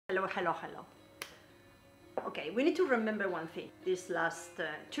Hello, hello, hello. Okay, we need to remember one thing. These last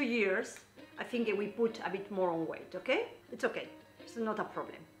 2 years, I think we put a bit more on weight, okay? It's okay, it's not a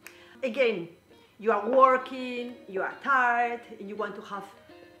problem. Again, you are working, you are tired, and you want to have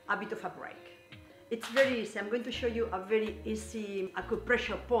a bit of a break. It's very easy. I'm going to show you a very easy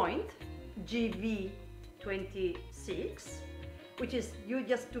acupressure point, GV26, which is you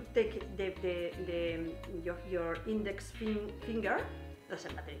just to take your index finger.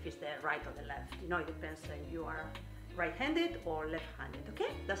 Doesn't matter if it's the right or the left, you know, it depends if you are right-handed or left-handed,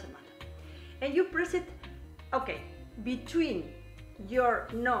 okay? Doesn't matter. And you press it, okay, between your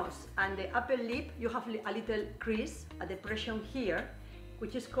nose and the upper lip, you have a little crease, a depression here,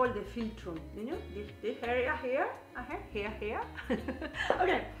 which is called the philtrum, you know, this area here, here.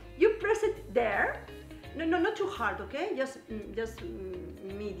 Okay, you press it there. No, not too hard, okay? Just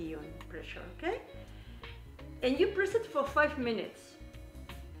medium pressure, okay? And you press it for 5 minutes.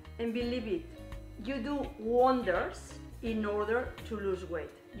 And believe it, you do wonders in order to lose weight.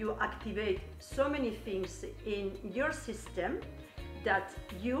 You activate so many things in your system that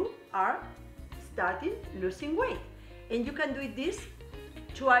you are starting losing weight. And you can do this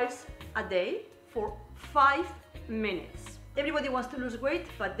twice a day for 5 minutes. Everybody wants to lose weight,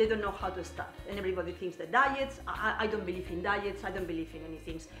 but they don't know how to start. And everybody thinks that diets, I don't believe in diets, I don't believe in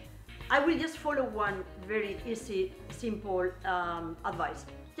anything. I will just follow one very easy, simple advice.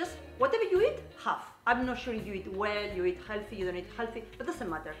 Just whatever you eat, half. I'm not sure if you eat well, you eat healthy, you don't eat healthy, but doesn't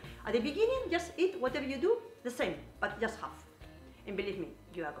matter. At the beginning, just eat whatever you do, the same, but just half. And believe me,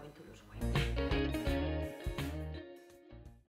 you are going to lose weight.